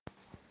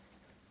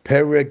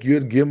Perek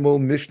Yud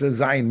Gimel Mishnah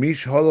Zayin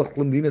Mish Holach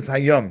Limdinas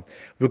Hayom.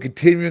 We're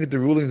continuing with the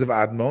rulings of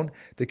Admon.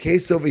 The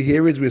case over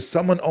here is where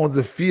someone owns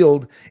a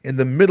field in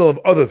the middle of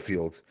other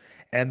fields,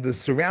 and the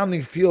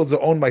surrounding fields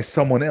are owned by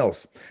someone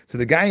else. So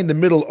the guy in the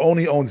middle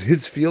only owns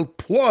his field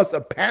plus a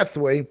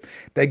pathway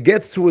that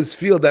gets to his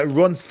field that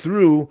runs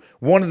through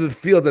one of the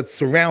fields that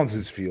surrounds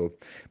his field.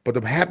 But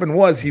what happened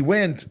was he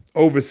went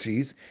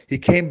overseas, he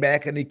came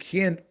back, and he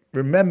can't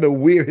remember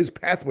where his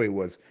pathway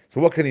was. So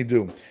what can he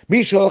do?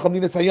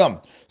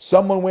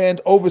 Someone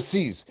went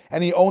overseas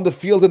and he owned a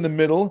field in the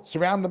middle,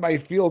 surrounded by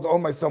fields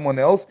owned by someone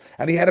else,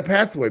 and he had a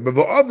pathway. But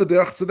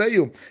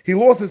he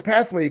lost his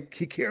pathway.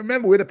 He can't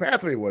remember where the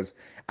pathway was.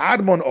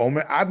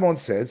 Admon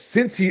says,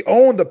 since he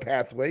owned a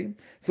pathway,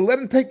 so let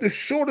him take the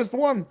shortest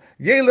one.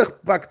 Yelech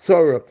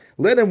baktzara.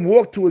 Let him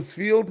walk to his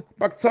field,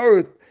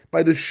 baktzara,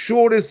 by the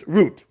shortest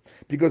route,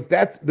 because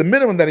that's the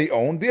minimum that he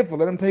owned. Therefore,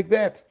 let him take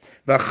that.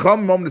 The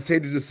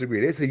sages disagree.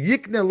 They say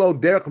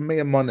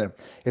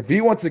if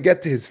he wants to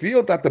get to his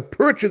field, have to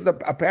purchase a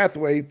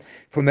pathway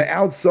from the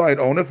outside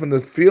owner, from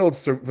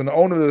the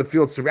owner of the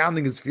field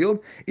surrounding his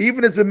field,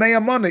 even if it's b'mei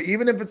mana,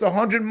 even if it's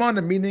 100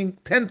 mana, meaning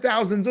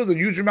 10,000 zuz, a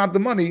huge amount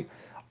of money.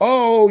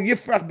 Oh,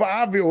 Yifrach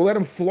Ba'avi, or let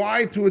him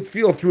fly to his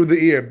field through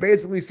the air.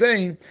 Basically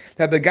saying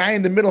that the guy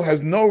in the middle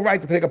has no right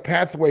to take a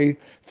pathway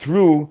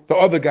through the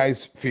other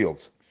guy's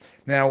fields.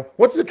 Now,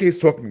 what's the case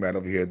talking about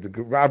over here? The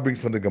Rav brings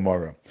from the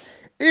Gemara.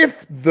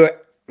 If the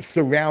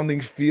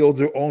surrounding fields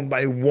are owned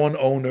by one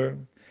owner,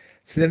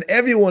 so then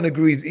everyone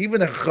agrees, even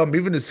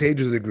the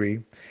sages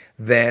agree,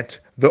 that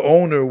the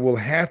owner will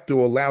have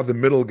to allow the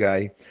middle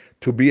guy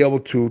to be able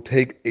to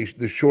take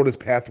the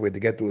shortest pathway to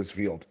get to his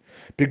field.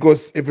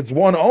 Because if it's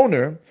one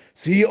owner,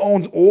 so he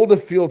owns all the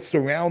fields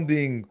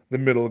surrounding the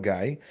middle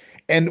guy,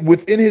 and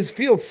within his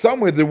field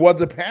somewhere there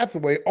was a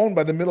pathway owned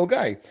by the middle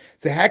guy.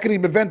 So how can he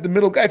prevent the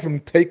middle guy from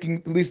taking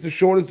at least the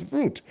shortest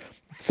route?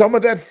 Some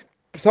of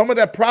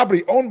that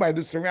property owned by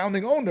the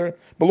surrounding owner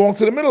belongs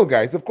to the middle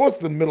guy. So of course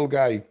the middle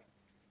guy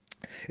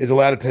is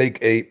allowed to take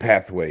a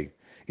pathway.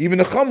 Even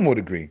the Chum would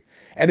agree.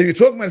 And if you're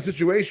talking about a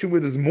situation where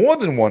there's more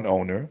than one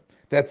owner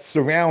that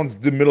surrounds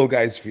the middle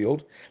guy's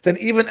field, then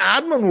even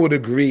Admon would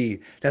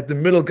agree that the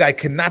middle guy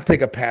cannot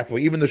take a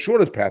pathway, even the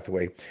shortest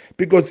pathway,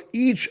 because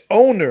each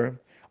owner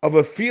of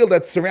a field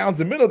that surrounds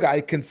the middle guy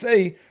can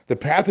say the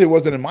pathway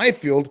wasn't in my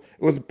field,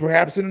 it was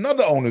perhaps in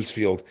another owner's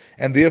field,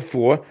 and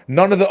therefore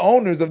none of the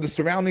owners of the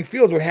surrounding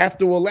fields would have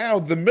to allow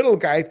the middle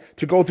guy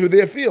to go through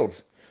their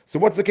fields. So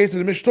what's the case of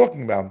the Mishnah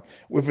talking about?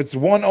 If it's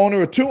one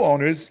owner or two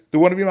owners, there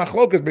want to be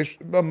machlokas,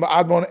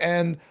 Admon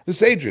and the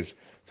sages.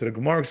 So the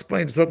Gemara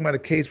explains, talking about a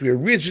case where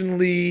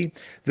originally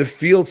the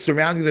fields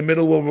surrounding the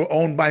middle were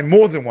owned by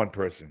more than one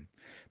person,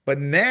 but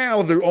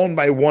now they're owned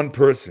by one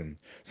person.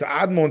 So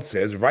Admon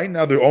says, right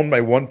now they're owned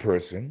by one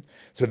person,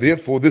 so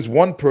therefore this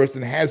one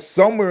person has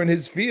somewhere in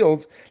his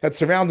fields that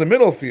surround the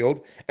middle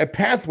field a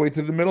pathway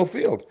to the middle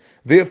field.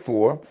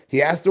 Therefore, he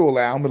has to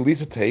allow him at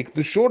least to take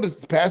the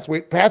shortest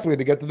pathway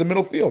to get to the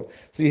middle field.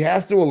 So he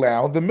has to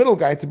allow the middle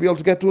guy to be able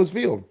to get to his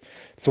field.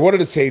 So what do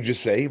the sages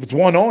say? If it's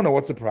one owner,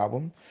 what's the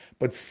problem?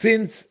 But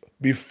since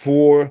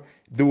before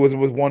there was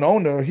with one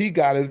owner, he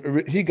got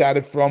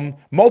it from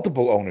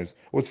multiple owners.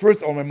 It was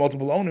first owned by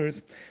multiple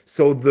owners.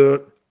 So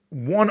the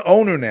one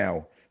owner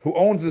now who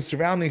owns the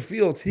surrounding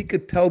fields, he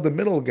could tell the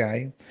middle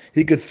guy,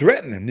 he could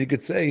threaten him. He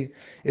could say,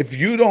 if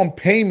you don't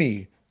pay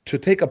me to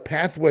take a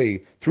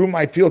pathway through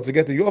my fields to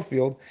get to your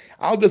field,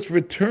 I'll just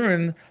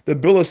return the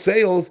bill of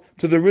sales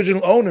to the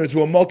original owners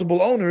who are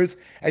multiple owners,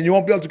 and you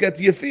won't be able to get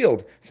to your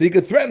field. So he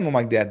could threaten them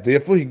like that.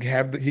 Therefore, he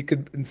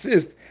could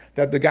insist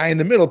that the guy in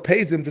the middle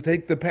pays him to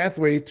take the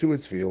pathway to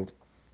his field.